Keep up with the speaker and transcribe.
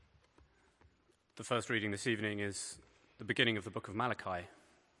The first reading this evening is the beginning of the book of Malachi,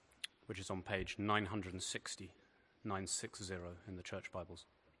 which is on page 960 in the Church Bibles.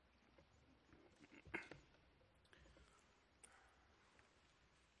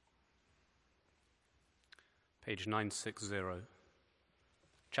 Page 960,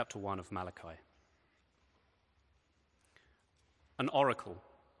 chapter 1 of Malachi. An oracle,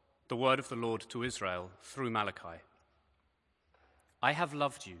 the word of the Lord to Israel through Malachi. I have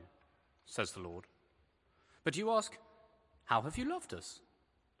loved you, says the Lord. But you ask, how have you loved us?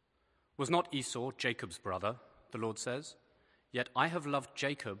 Was not Esau Jacob's brother, the Lord says? Yet I have loved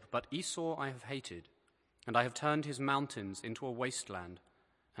Jacob, but Esau I have hated, and I have turned his mountains into a wasteland,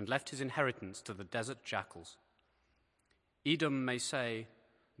 and left his inheritance to the desert jackals. Edom may say,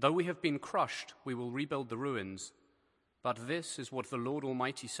 though we have been crushed, we will rebuild the ruins. But this is what the Lord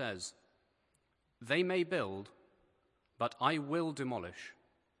Almighty says. They may build, but I will demolish.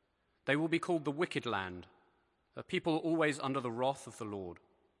 They will be called the wicked land, a people always under the wrath of the Lord.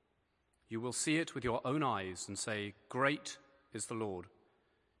 You will see it with your own eyes and say, great is the Lord,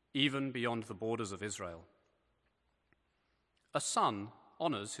 even beyond the borders of Israel. A son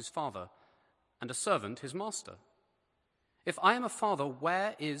honors his father, and a servant his master. If I am a father,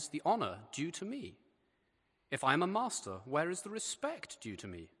 where is the honor due to me? If I am a master, where is the respect due to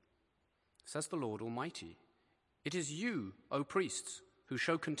me? Says the Lord Almighty. It is you, O priests, who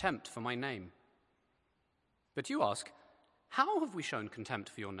show contempt for my name. But you ask, how have we shown contempt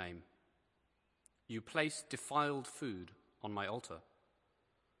for your name? You place defiled food on my altar.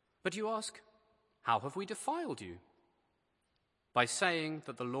 But you ask, how have we defiled you? By saying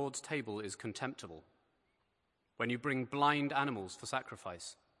that the Lord's table is contemptible. When you bring blind animals for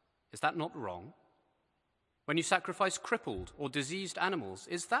sacrifice, is that not wrong? When you sacrifice crippled or diseased animals,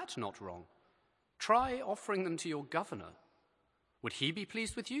 is that not wrong? Try offering them to your governor. Would he be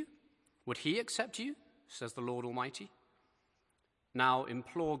pleased with you? Would he accept you? Says the Lord Almighty. Now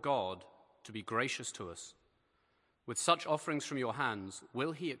implore God to be gracious to us. With such offerings from your hands,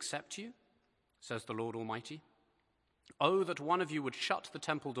 will he accept you? Says the Lord Almighty. Oh, that one of you would shut the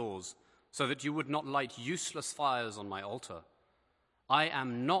temple doors, so that you would not light useless fires on my altar. I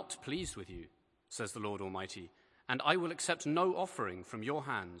am not pleased with you, says the Lord Almighty, and I will accept no offering from your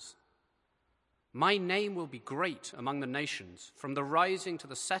hands. My name will be great among the nations, from the rising to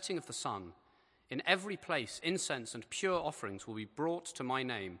the setting of the sun. In every place incense and pure offerings will be brought to my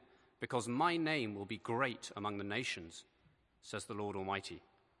name, because my name will be great among the nations, says the Lord Almighty.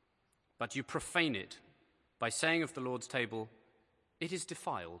 But you profane it by saying of the Lord's table, it is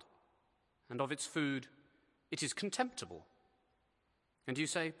defiled, and of its food, it is contemptible. And you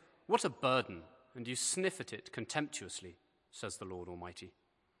say, what a burden, and you sniff at it contemptuously, says the Lord Almighty.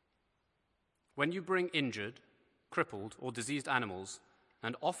 When you bring injured, crippled, or diseased animals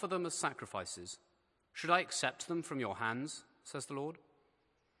and offer them as sacrifices, should I accept them from your hands, says the Lord?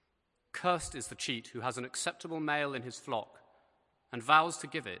 Cursed is the cheat who has an acceptable male in his flock and vows to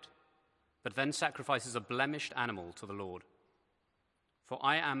give it, but then sacrifices a blemished animal to the Lord. For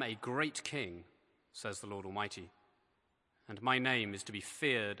I am a great king, says the Lord Almighty, and my name is to be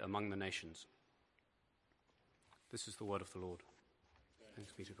feared among the nations. This is the word of the Lord.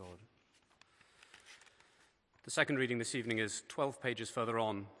 Thanks be to God. The second reading this evening is 12 pages further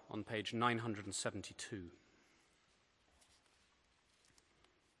on page 972.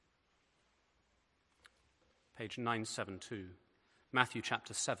 Page 972, Matthew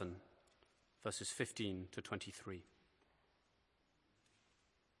chapter 7, verses 15 to 23.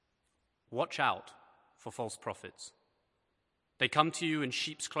 Watch out for false prophets. They come to you in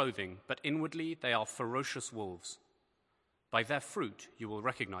sheep's clothing, but inwardly they are ferocious wolves. By their fruit you will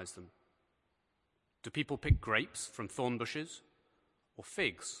recognize them. Do people pick grapes from thorn bushes or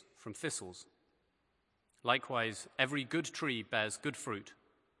figs from thistles? Likewise, every good tree bears good fruit,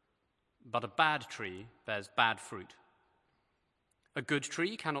 but a bad tree bears bad fruit. A good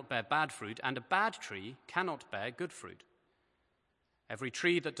tree cannot bear bad fruit, and a bad tree cannot bear good fruit. Every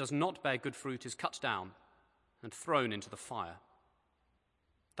tree that does not bear good fruit is cut down and thrown into the fire.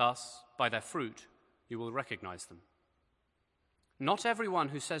 Thus, by their fruit, you will recognize them. Not everyone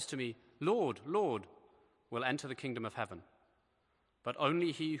who says to me, Lord, Lord, will enter the kingdom of heaven, but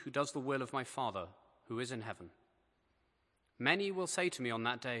only he who does the will of my Father who is in heaven. Many will say to me on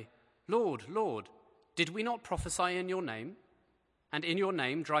that day, Lord, Lord, did we not prophesy in your name, and in your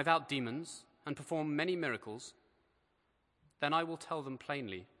name drive out demons and perform many miracles? Then I will tell them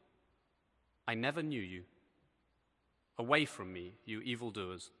plainly, I never knew you. Away from me, you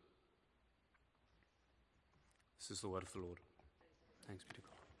evildoers. This is the word of the Lord. Thanks be to God.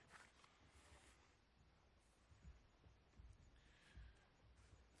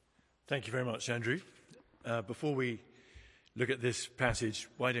 Thank you very much, Andrew. Before we look at this passage,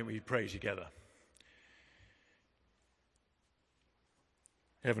 why don't we pray together?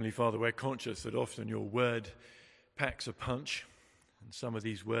 Heavenly Father, we're conscious that often your word packs a punch, and some of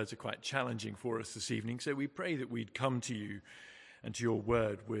these words are quite challenging for us this evening, so we pray that we'd come to you and to your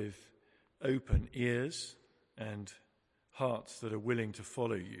word with open ears and hearts that are willing to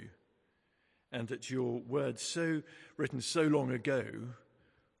follow you, and that your word, so written so long ago,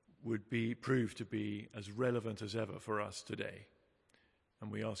 would be proved to be as relevant as ever for us today.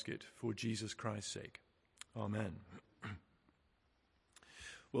 And we ask it for Jesus Christ's sake. Amen.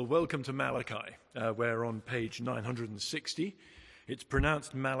 Well, welcome to Malachi. We're on page 960. It's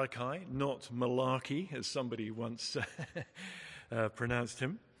pronounced Malachi, not Malarkey, as somebody once pronounced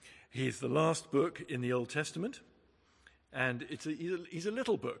him. He's the last book in the Old Testament, and he's a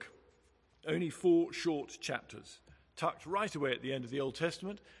little book, only 4 short chapters, tucked right away at the end of the Old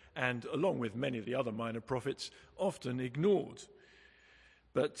Testament, and along with many of the other minor prophets, often ignored.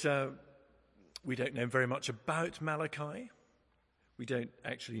 But we don't know very much about Malachi. We don't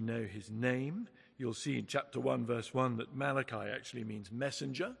actually know his name. You'll see in chapter 1, verse 1, that Malachi actually means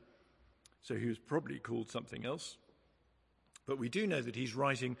messenger, so he was probably called something else. But we do know that he's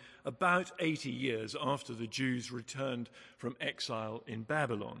writing about 80 years after the Jews returned from exile in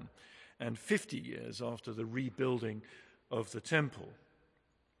Babylon, and 50 years after the rebuilding of the temple.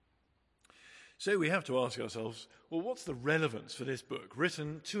 So we have to ask ourselves, well, what's the relevance for this book,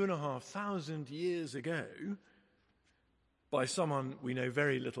 written 2,500 years ago by someone we know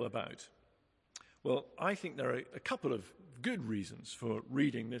very little about? Well, I think there are a couple of good reasons for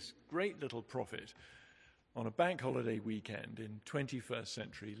reading this great little prophet on a bank holiday weekend in 21st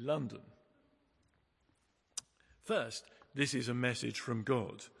century London. First, this is a message from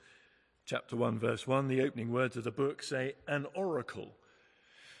God. Chapter 1, verse 1, the opening words of the book say, an oracle.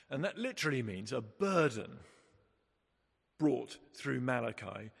 And that literally means a burden brought through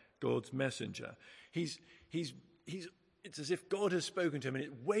Malachi, God's messenger. It's as if God has spoken to him and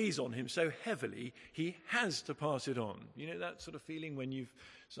it weighs on him so heavily, he has to pass it on. You know that sort of feeling when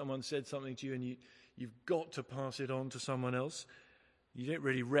someone said something to you and you've got to pass it on to someone else? You don't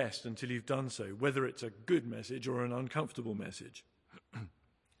really rest until you've done so, whether it's a good message or an uncomfortable message.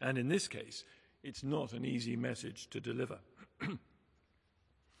 And in this case, it's not an easy message to deliver.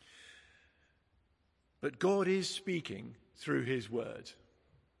 But God is speaking through his word.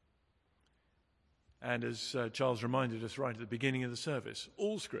 And as Charles reminded us right at the beginning of the service,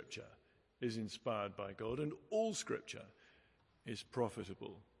 all Scripture is inspired by God, and all Scripture is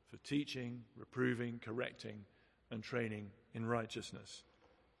profitable for teaching, reproving, correcting, and training in righteousness.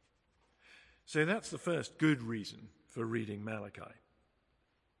 So that's the first good reason for reading Malachi.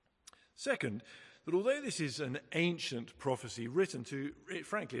 Second, that although this is an ancient prophecy written to,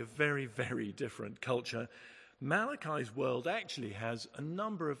 frankly, a very, very different culture, Malachi's world actually has a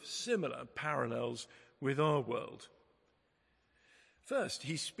number of similar parallels with our world. First,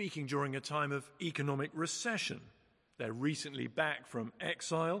 he's speaking during a time of economic recession. They're recently back from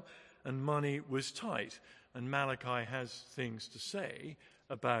exile and money was tight, and Malachi has things to say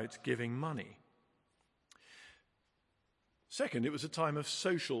about giving money. Second, it was a time of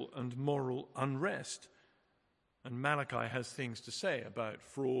social and moral unrest, and Malachi has things to say about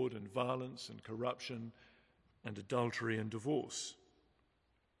fraud and violence and corruption and adultery and divorce.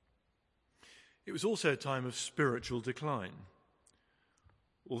 It was also a time of spiritual decline.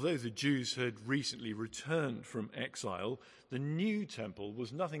 Although the Jews had recently returned from exile, the new temple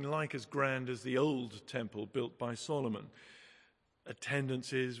was nothing like as grand as the old temple built by Solomon.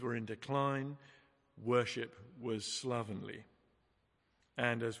 Attendances were in decline, worship was slovenly.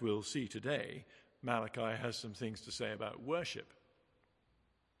 And as we'll see today, Malachi has some things to say about worship.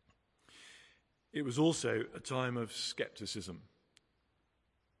 It was also a time of skepticism.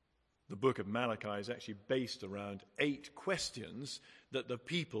 The book of Malachi is actually based around 8 questions that the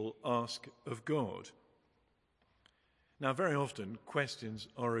people ask of God. Now, very often, questions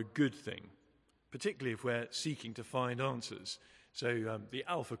are a good thing, particularly if we're seeking to find answers. So the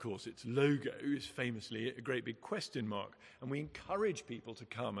Alpha Course, its logo is famously a great big question mark, and we encourage people to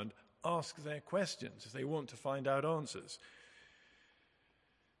come and ask their questions if they want to find out answers.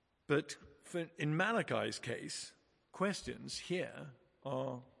 But in Malachi's case, questions here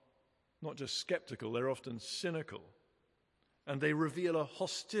are not just skeptical, they're often cynical, and they reveal a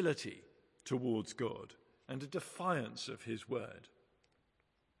hostility towards God and a defiance of his word.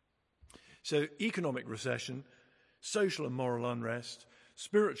 So economic recession, social and moral unrest,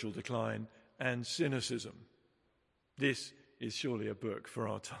 spiritual decline, and cynicism. This is surely a book for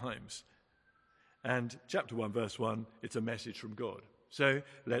our times. And chapter 1, verse 1, it's a message from God. So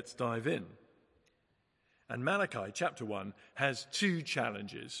let's dive in. And Malachi chapter 1 has two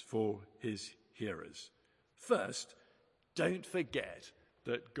challenges for his hearers. First, don't forget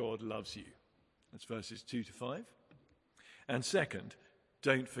that God loves you. That's verses 2 to 5. And second,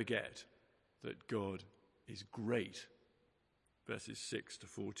 don't forget that God is great. Verses 6 to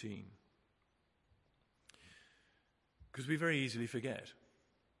 14. Because we very easily forget.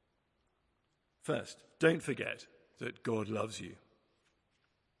 First, don't forget that God loves you.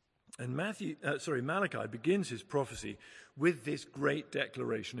 And Malachi begins his prophecy with this great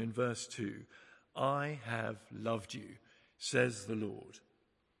declaration in verse 2. I have loved you, says the Lord.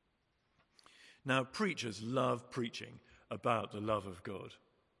 Now, preachers love preaching about the love of God.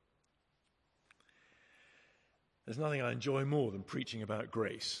 There's nothing I enjoy more than preaching about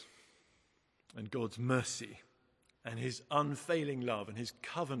grace and God's mercy and his unfailing love and his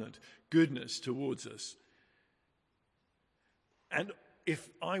covenant goodness towards us. And if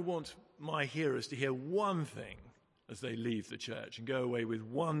I want my hearers to hear one thing as they leave the church and go away with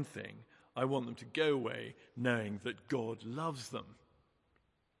one thing, I want them to go away knowing that God loves them.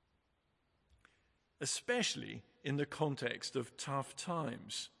 Especially in the context of tough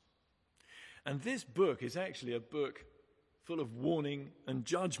times. And this book is actually a book full of warning and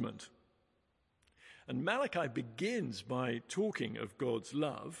judgment. And Malachi begins by talking of God's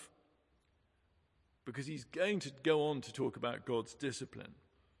love because he's going to go on to talk about God's discipline.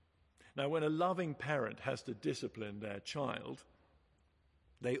 Now, when a loving parent has to discipline their child,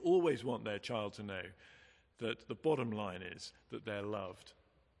 they always want their child to know that the bottom line is that they're loved.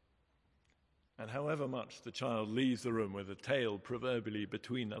 And however much the child leaves the room with a tail proverbially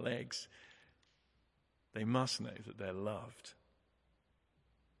between the legs, they must know that they're loved.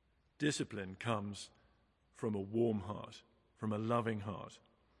 Discipline comes from a warm heart, from a loving heart.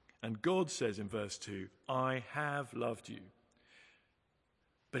 And God says in verse 2, I have loved you.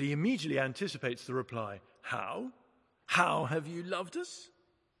 But he immediately anticipates the reply, how? How have you loved us?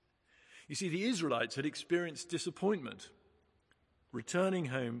 You see, the Israelites had experienced disappointment. Returning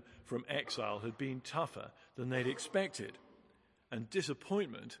home from exile had been tougher than they'd expected, and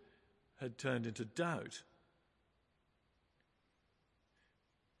disappointment had turned into doubt.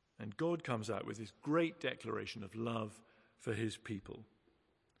 And God comes out with this great declaration of love for his people.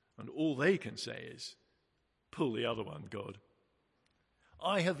 And all they can say is, pull the other one, God.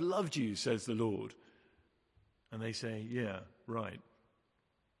 I have loved you, says the Lord. And they say, yeah, right.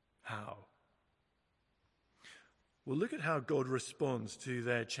 How? Well, look at how God responds to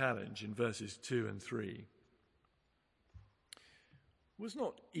their challenge in verses 2 and 3. Was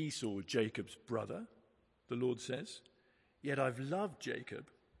not Esau Jacob's brother, the Lord says? Yet I've loved Jacob,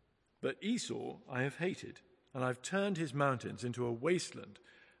 but Esau I have hated, and I've turned his mountains into a wasteland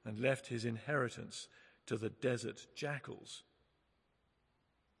and left his inheritance to the desert jackals.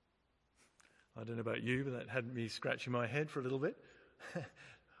 I don't know about you, but that had me scratching my head for a little bit.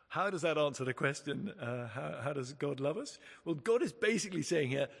 How does that answer the question, how does God love us? Well, God is basically saying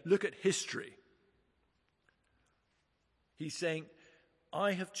here, look at history. He's saying,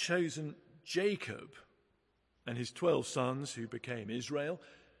 I have chosen Jacob and his 12 sons who became Israel.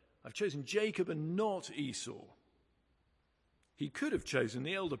 I've chosen Jacob and not Esau. He could have chosen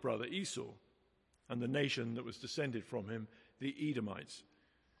the elder brother Esau and the nation that was descended from him, the Edomites.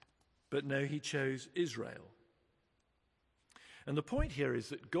 But no, he chose Israel. And the point here is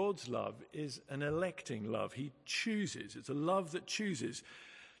that God's love is an electing love. He chooses. It's a love that chooses.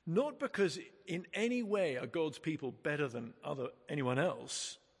 Not because in any way are God's people better than anyone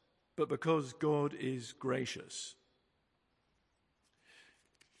else, but because God is gracious.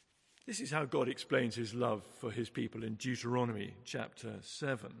 This is how God explains his love for his people in Deuteronomy chapter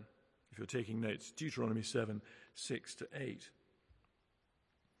 7. If you're taking notes, Deuteronomy 7, 6 to 8.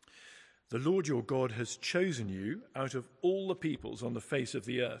 The Lord your God has chosen you out of all the peoples on the face of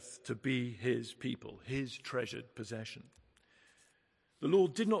the earth to be his people, his treasured possession. The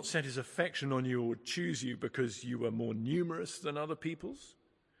Lord did not set his affection on you or choose you because you were more numerous than other peoples,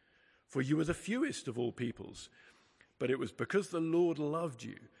 for you were the fewest of all peoples, but it was because the Lord loved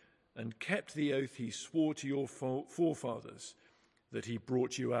you and kept the oath he swore to your forefathers that he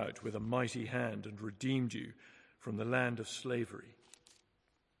brought you out with a mighty hand and redeemed you from the land of slavery.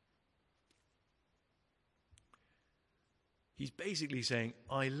 He's basically saying,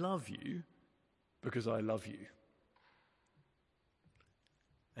 I love you because I love you.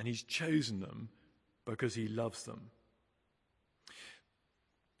 And he's chosen them because he loves them.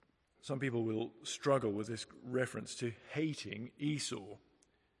 Some people will struggle with this reference to hating Esau.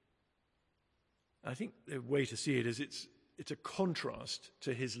 I think the way to see it is it's a contrast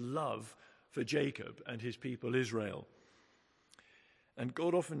to his love for Jacob and his people Israel. And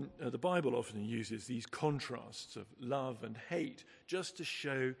the Bible often uses these contrasts of love and hate just to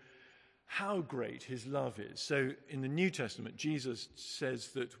show how great his love is. So in the New Testament, Jesus says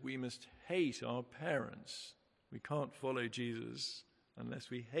that we must hate our parents. We can't follow Jesus unless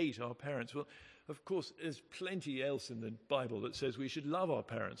we hate our parents. Well, of course, there's plenty else in the Bible that says we should love our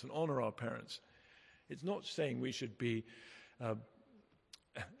parents and honor our parents. It's not saying we should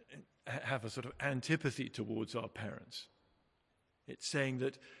have a sort of antipathy towards our parents. It's saying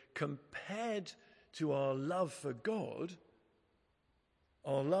that compared to our love for God,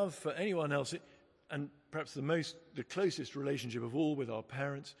 our love for anyone else, and perhaps the closest relationship of all with our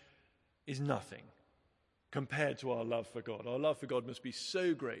parents, is nothing compared to our love for God. Our love for God must be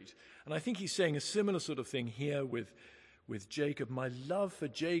so great. And I think he's saying a similar sort of thing here with Jacob. My love for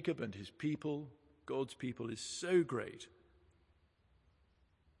Jacob and his people, God's people, is so great.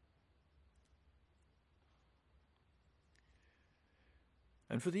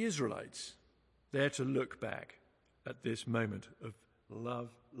 And for the Israelites, they're to look back at this moment of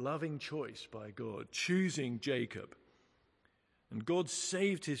loving choice by God, choosing Jacob. And God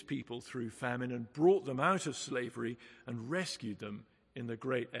saved his people through famine and brought them out of slavery and rescued them in the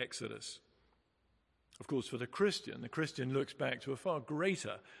great Exodus. Of course, for the Christian looks back to a far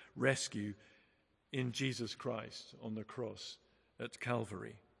greater rescue in Jesus Christ on the cross at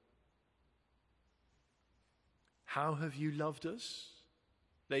Calvary. How have you loved us?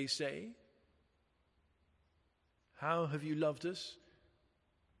 They say. How have you loved us?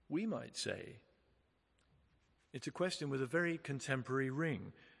 We might say. It's a question with a very contemporary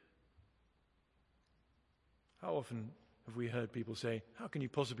ring. How often have we heard people say, how can you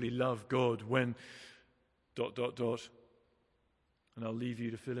possibly love God when ... And I'll leave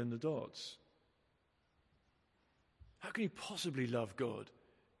you to fill in the dots. How can you possibly love God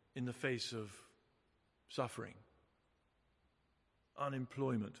in the face of suffering,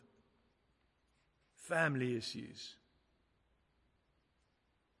 unemployment, family issues?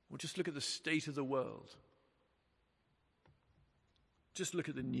 Or just look at the state of the world. Just look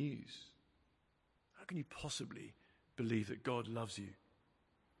at the news. How can you possibly believe that God loves you?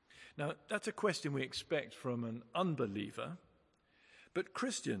 Now, that's a question we expect from an unbeliever, but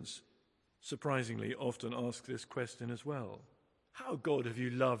Christians, surprisingly, often ask this question as well. How, God, have you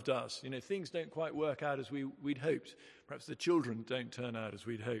loved us? Things don't quite work out as we'd hoped. Perhaps the children don't turn out as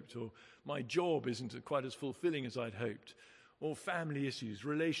we'd hoped, or my job isn't quite as fulfilling as I'd hoped, or family issues,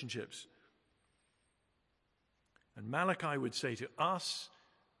 relationships. And Malachi would say to us,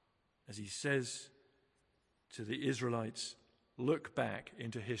 as he says to the Israelites, look back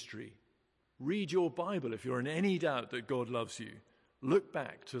into history. Read your Bible if you're in any doubt that God loves you. Look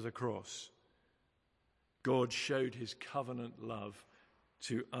back to the cross. God showed his covenant love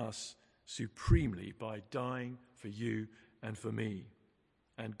to us supremely by dying for you and for me.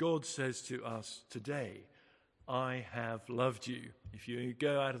 And God says to us today, I have loved you. If you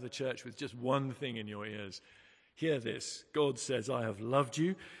go out of the church with just one thing in your ears, hear this. God says, I have loved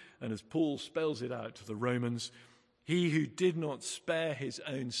you. And as Paul spells it out to the Romans, he who did not spare his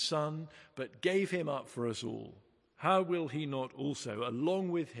own son, but gave him up for us all, how will he not also, along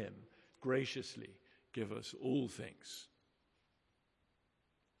with him, graciously give us all things?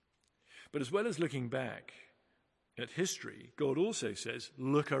 But as well as looking back at history, God also says,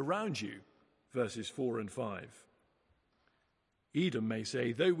 look around you, verses 4 and 5. Edom may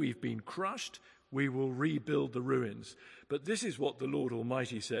say, though we've been crushed, we will rebuild the ruins. But this is what the Lord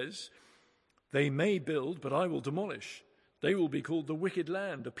Almighty says, they may build, but I will demolish. They will be called the wicked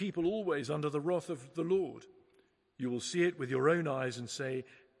land, a people always under the wrath of the Lord. You will see it with your own eyes and say,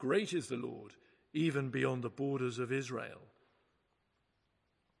 great is the Lord, even beyond the borders of Israel.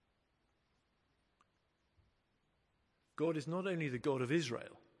 God is not only the God of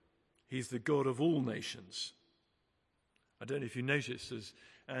Israel, he's the God of all nations. I don't know if you noticed as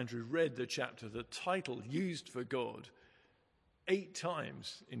Andrew read the chapter, the title used for God 8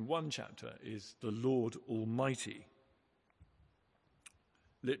 times in one chapter is the Lord Almighty.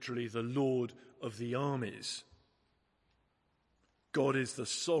 Literally, the Lord of the armies. God is the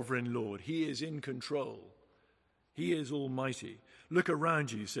sovereign Lord. He is in control. He is almighty. Look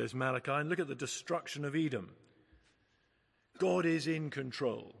around you, says Malachi, and look at the destruction of Edom. God is in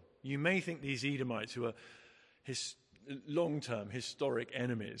control. You may think these Edomites, who are long-term historic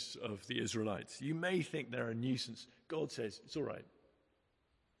enemies of the Israelites, you may think they're a nuisance. God says, it's all right.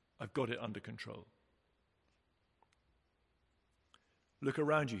 I've got it under control. Look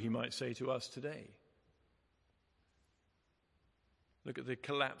around you, he might say to us today. Look at the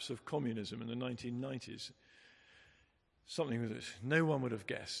collapse of communism in the 1990s. Something that no one would have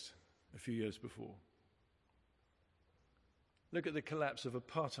guessed a few years before. Look at the collapse of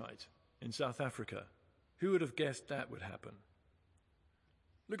apartheid in South Africa. Who would have guessed that would happen?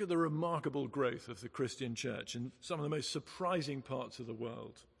 Look at the remarkable growth of the Christian church in some of the most surprising parts of the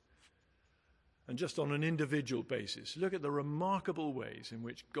world. And just on an individual basis, look at the remarkable ways in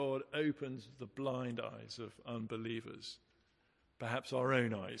which God opens the blind eyes of unbelievers, perhaps our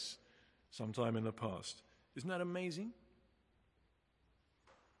own eyes, sometime in the past. Isn't that amazing?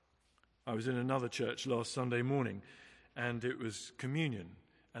 I was in another church last Sunday morning, and it was communion,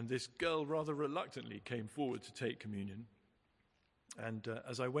 and this girl rather reluctantly came forward to take communion. And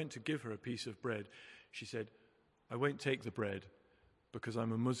as I went to give her a piece of bread, she said, "I won't take the bread because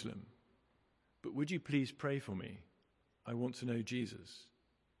I'm a Muslim, but would you please pray for me? I want to know Jesus."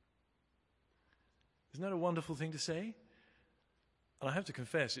 Isn't that a wonderful thing to say? And I have to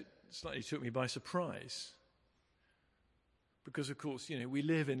confess, it slightly took me by surprise. Because, of course, we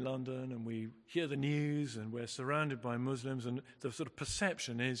live in London and we hear the news and we're surrounded by Muslims, and the sort of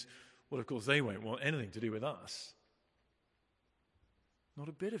perception is, well, of course, they won't want anything to do with us. Not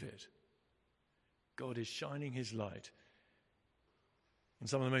a bit of it. God is shining his light in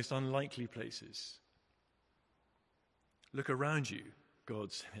some of the most unlikely places. Look around you,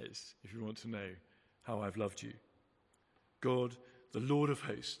 God says, if you want to know how I've loved you. God, the Lord of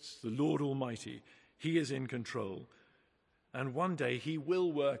hosts, the Lord Almighty, he is in control, and one day he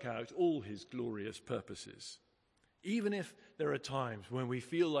will work out all his glorious purposes, even if there are times when we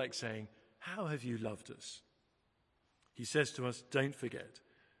feel like saying, "How have you loved us?" He says to us, don't forget,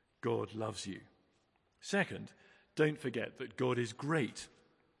 God loves you. Second, don't forget that God is great.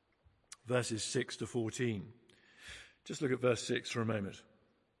 Verses 6 to 14. Just look at verse 6 for a moment.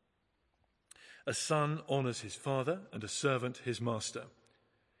 A son honors his father, and a servant his master.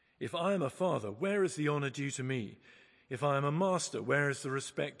 If I am a father, where is the honor due to me? If I am a master, where is the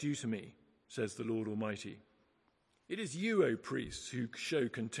respect due to me? Says the Lord Almighty. It is you, O priests, who show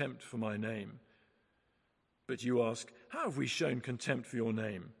contempt for my name. But you ask, how have we shown contempt for your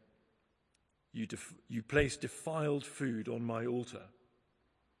name? You place defiled food on my altar.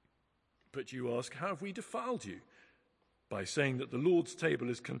 But you ask, how have we defiled you? By saying that the Lord's table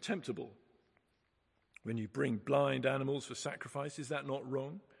is contemptible. When you bring blind animals for sacrifice, is that not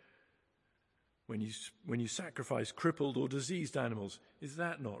wrong? When you sacrifice crippled or diseased animals, is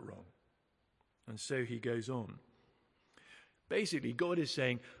that not wrong? And so he goes on. Basically, God is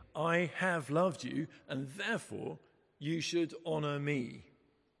saying, I have loved you, and therefore you should honor me.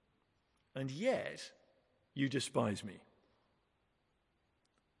 And yet, you despise me.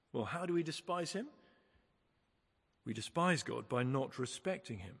 Well, how do we despise him? We despise God by not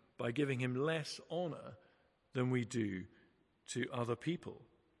respecting him, by giving him less honor than we do to other people.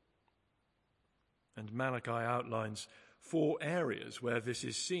 And Malachi outlines 4 areas where this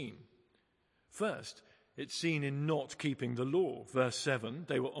is seen. First, it's seen in not keeping the law. Verse 7,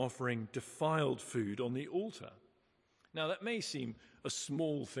 they were offering defiled food on the altar. Now, that may seem a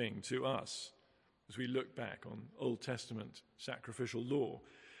small thing to us as we look back on Old Testament sacrificial law.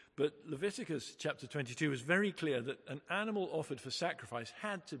 But Leviticus chapter 22 is very clear that an animal offered for sacrifice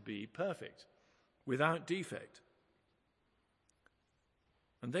had to be perfect, without defect.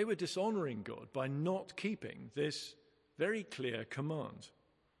 And they were dishonoring God by not keeping this very clear command.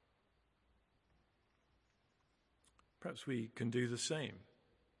 Perhaps we can do the same.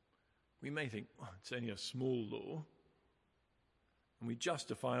 We may think, well, it's only a small law. And we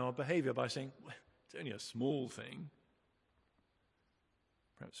justify our behavior by saying, well, it's only a small thing.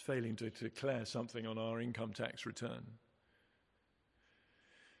 Perhaps failing to declare something on our income tax return.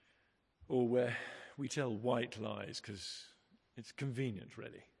 Or where we tell white lies because it's convenient,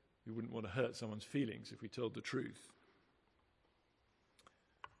 really. We wouldn't want to hurt someone's feelings if we told the truth.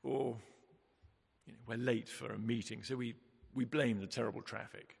 Or we're late for a meeting, so we blame the terrible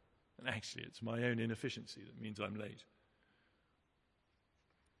traffic. And actually, it's my own inefficiency that means I'm late.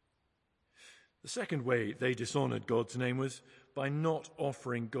 The second way they dishonored God's name was by not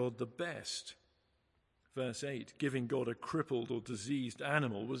offering God the best. Verse 8, giving God a crippled or diseased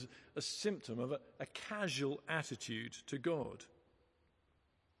animal was a symptom of a casual attitude to God.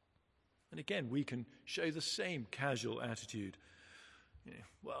 And again, we can show the same casual attitude.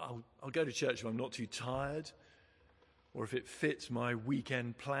 Well, I'll go to church if I'm not too tired, or if it fits my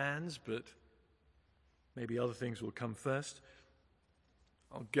weekend plans, but maybe other things will come first.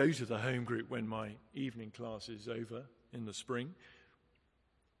 I'll go to the home group when my evening class is over in the spring.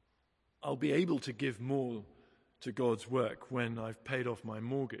 I'll be able to give more to God's work when I've paid off my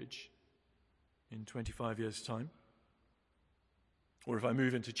mortgage in 25 years' time. Or if I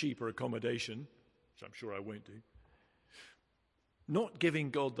move into cheaper accommodation, which I'm sure I won't do. Not giving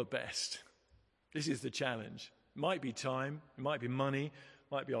God the best. This is the challenge. It might be time, it might be money,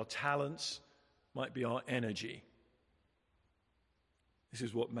 it might be our talents, it might be our energy. This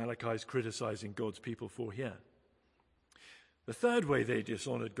is what Malachi is criticizing God's people for here. The third way they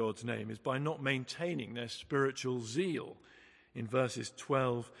dishonored God's name is by not maintaining their spiritual zeal in verses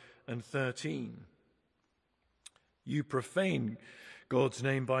 12 and 13. You profane God's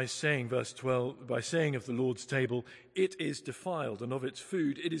name by saying, verse 12, by saying of the Lord's table, it is defiled, and of its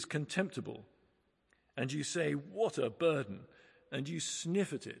food it is contemptible. And you say, what a burden, and you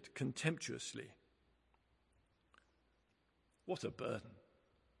sniff at it contemptuously. What a burden.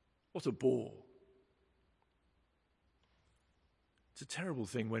 What a bore. It's a terrible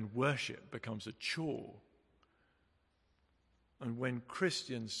thing when worship becomes a chore and when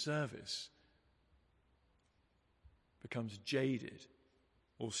Christian service becomes jaded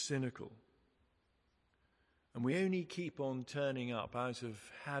or cynical. And we only keep on turning up out of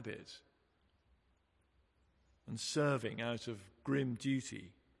habit and serving out of grim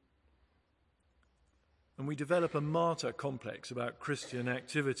duty. And we develop a martyr complex about Christian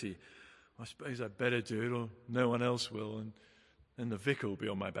activity. I suppose I'd better do it or no one else will, and then the vicar will be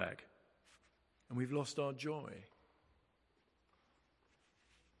on my back. And we've lost our joy.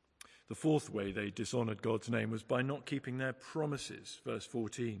 The fourth way they dishonored God's name was by not keeping their promises, verse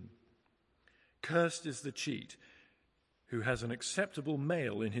 14. Cursed is the cheat who has an acceptable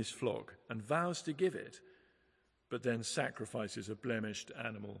male in his flock and vows to give it, but then sacrifices a blemished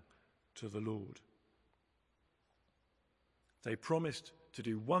animal to the Lord. They promised to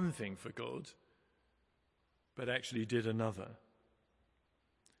do one thing for God, but actually did another.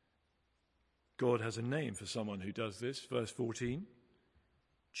 God has a name for someone who does this, verse 14,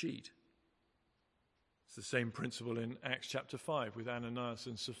 cheat. It's the same principle in Acts chapter 5 with Ananias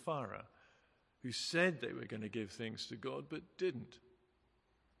and Sapphira, who said they were going to give things to God, but didn't.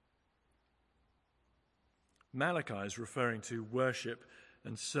 Malachi is referring to worship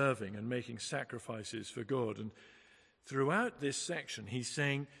and serving and making sacrifices for God. And throughout this section, he's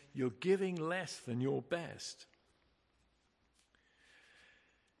saying, you're giving less than your best.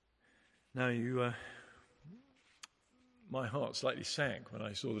 Now, my heart slightly sank when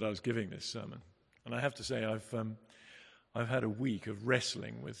I saw that I was giving this sermon. And I have to say, I've had a week of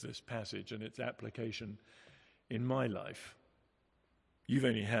wrestling with this passage and its application in my life. You've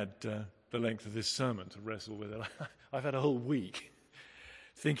only had the length of this sermon to wrestle with it. I've had a whole week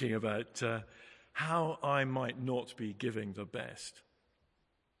thinking about how I might not be giving the best.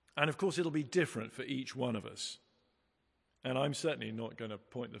 And of course, it'll be different for each one of us. And I'm certainly not going to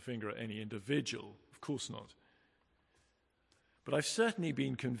point the finger at any individual. Of course not. But I've certainly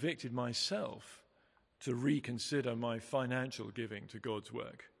been convicted myself to reconsider my financial giving to God's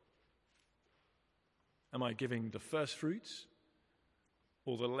work. Am I giving the first fruits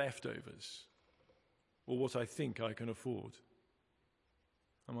or the leftovers or what I think I can afford?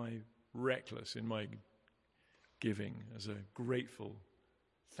 Am I reckless in my giving as a grateful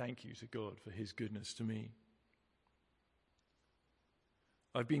thank you to God for his goodness to me?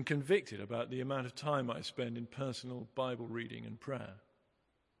 I've been convicted about the amount of time I spend in personal Bible reading and prayer.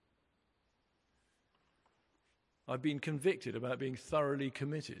 I've been convicted about being thoroughly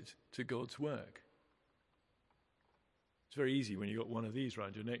committed to God's work. It's very easy when you've got one of these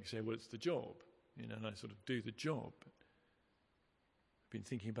around your neck to say, well, it's the job, and I sort of do the job. But I've been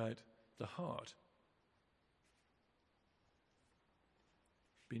thinking about the heart.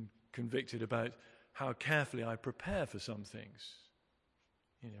 Been convicted about how carefully I prepare for some things.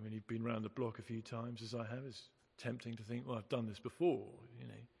 When you've been around the block a few times, as I have, it's tempting to think, well, I've done this before,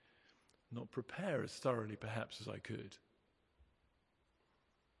 not prepare as thoroughly perhaps as I could.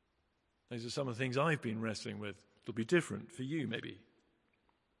 Those are some of the things I've been wrestling with. It'll be different for you, maybe.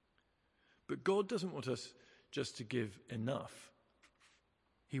 But God doesn't want us just to give enough.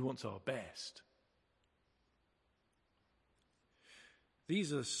 He wants our best.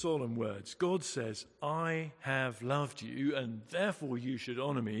 These are solemn words. God says, I have loved you, and therefore you should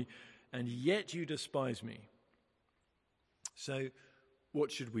honor me, and yet you despise me. So, what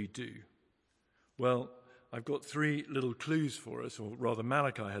should we do? Well, I've got three little clues for us, or rather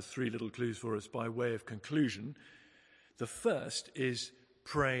Malachi has three little clues for us by way of conclusion. The first is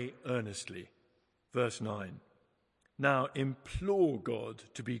pray earnestly. Verse 9. Now implore God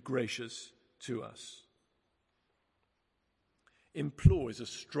to be gracious to us. Implore is a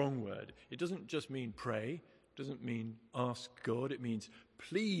strong word. It doesn't just mean pray. It doesn't mean ask God. It means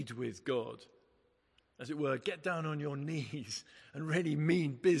plead with God. As it were, get down on your knees and really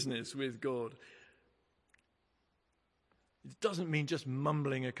mean business with God. It doesn't mean just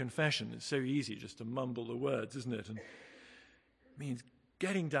mumbling a confession. It's so easy just to mumble the words, isn't it? And it means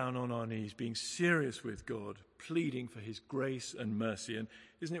getting down on our knees, being serious with God, pleading for his grace and mercy. And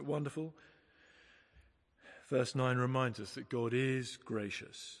isn't it wonderful? Verse 9 reminds us that God is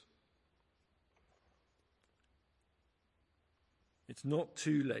gracious. It's not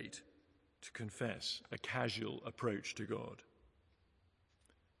too late to confess a casual approach to God.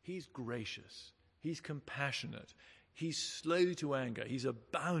 He's gracious. He's compassionate. He's slow to anger. He's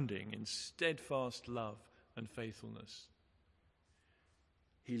abounding in steadfast love and faithfulness.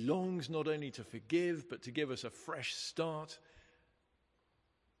 He longs not only to forgive, but to give us a fresh start.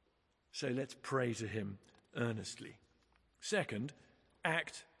 So let's pray to him earnestly. Second,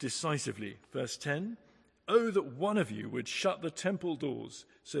 act decisively. Verse 10, "Oh, that one of you would shut the temple doors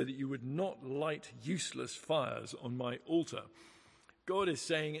so that you would not light useless fires on my altar." God is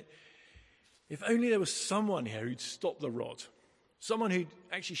saying, if only there was someone here who'd stop the rot, someone who'd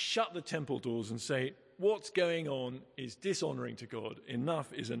actually shut the temple doors and say, what's going on is dishonoring to God.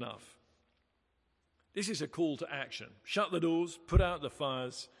 Enough is enough. This is a call to action. Shut the doors, put out the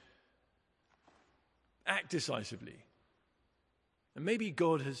fires, act decisively. And maybe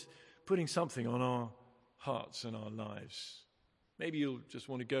God is putting something on our hearts and our lives. Maybe you'll just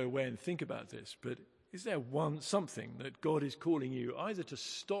want to go away and think about this, but is there something that God is calling you either to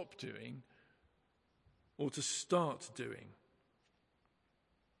stop doing or to start doing?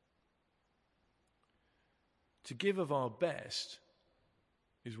 To give of our best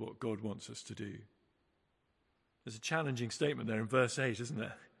is what God wants us to do. There's a challenging statement there in verse 8, isn't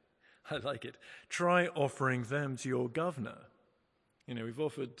there? I like it. Try offering them to your governor. You know, we've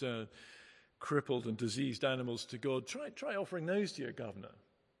offered crippled and diseased animals to God. Try offering those to your governor.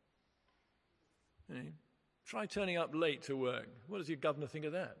 You know, try turning up late to work. What does your governor think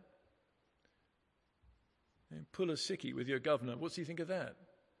of that? You know, pull a sickie with your governor. What's he think of that?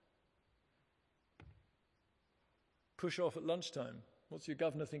 Push off at lunchtime. What's your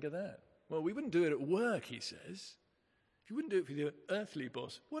governor think of that? Well, we wouldn't do it at work, he says. You wouldn't do it for your earthly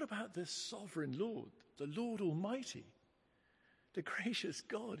boss. What about the sovereign Lord, the Lord Almighty, the gracious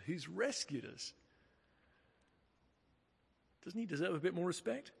God who's rescued us? Doesn't he deserve a bit more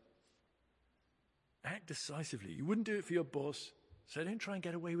respect? Act decisively. You wouldn't do it for your boss, so don't try and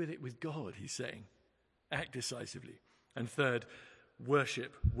get away with it with God, he's saying. Act decisively. And third,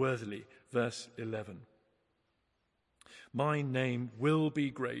 worship worthily. Verse 11. My name will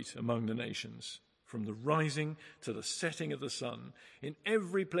be great among the nations, from the rising to the setting of the sun. In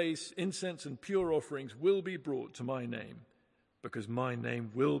every place, incense and pure offerings will be brought to my name, because my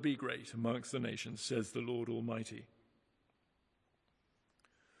name will be great amongst the nations, says the Lord Almighty.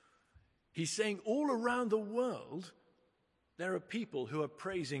 He's saying all around the world, there are people who are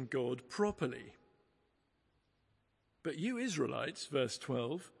praising God properly. But you Israelites, verse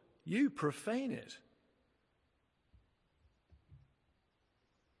 12, you profane it.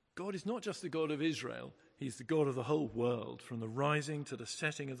 God is not just the God of Israel, he's the God of the whole world, from the rising to the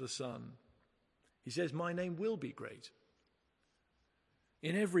setting of the sun. He says, my name will be great.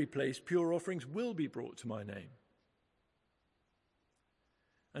 In every place, pure offerings will be brought to my name.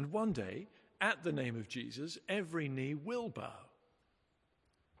 And one day, at the name of Jesus, every knee will bow.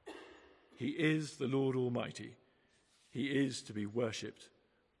 He is the Lord Almighty. He is to be worshipped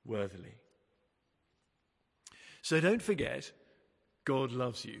worthily. So don't forget, God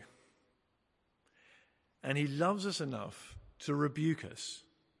loves you. And he loves us enough to rebuke us.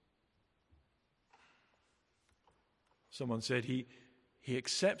 Someone said he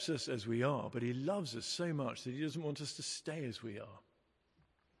accepts us as we are, but he loves us so much that he doesn't want us to stay as we are.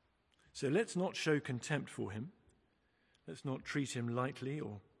 So let's not show contempt for him. Let's not treat him lightly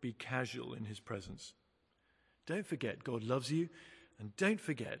or be casual in his presence. Don't forget God loves you, and don't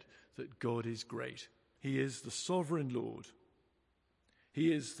forget that God is great. He is the sovereign Lord.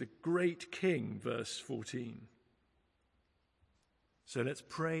 He is the great King, verse 14. So let's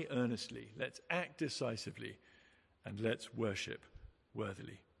pray earnestly, let's act decisively, and let's worship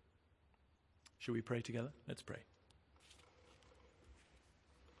worthily. Shall we pray together? Let's pray.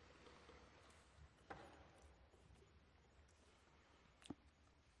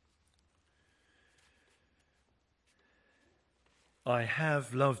 I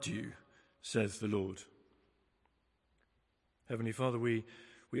have loved you, says the Lord. Heavenly Father, we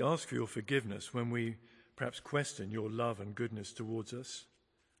ask for your forgiveness when we perhaps question your love and goodness towards us,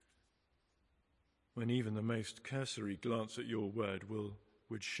 when even the most cursory glance at your word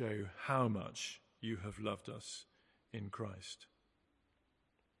would show how much you have loved us in Christ.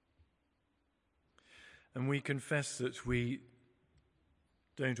 And we confess that we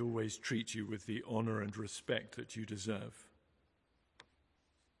don't always treat you with the honor and respect that you deserve.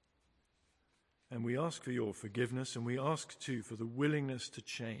 And we ask for your forgiveness, and we ask too for the willingness to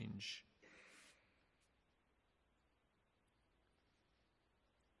change.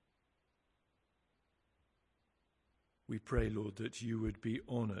 We pray, Lord, that you would be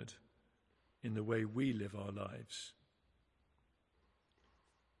honored in the way we live our lives,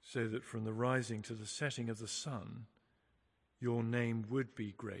 so that from the rising to the setting of the sun, your name would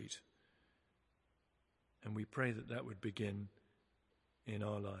be great. And we pray that that would begin in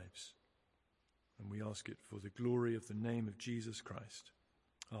our lives. And we ask it for the glory of the name of Jesus Christ.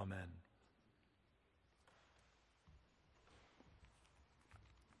 Amen.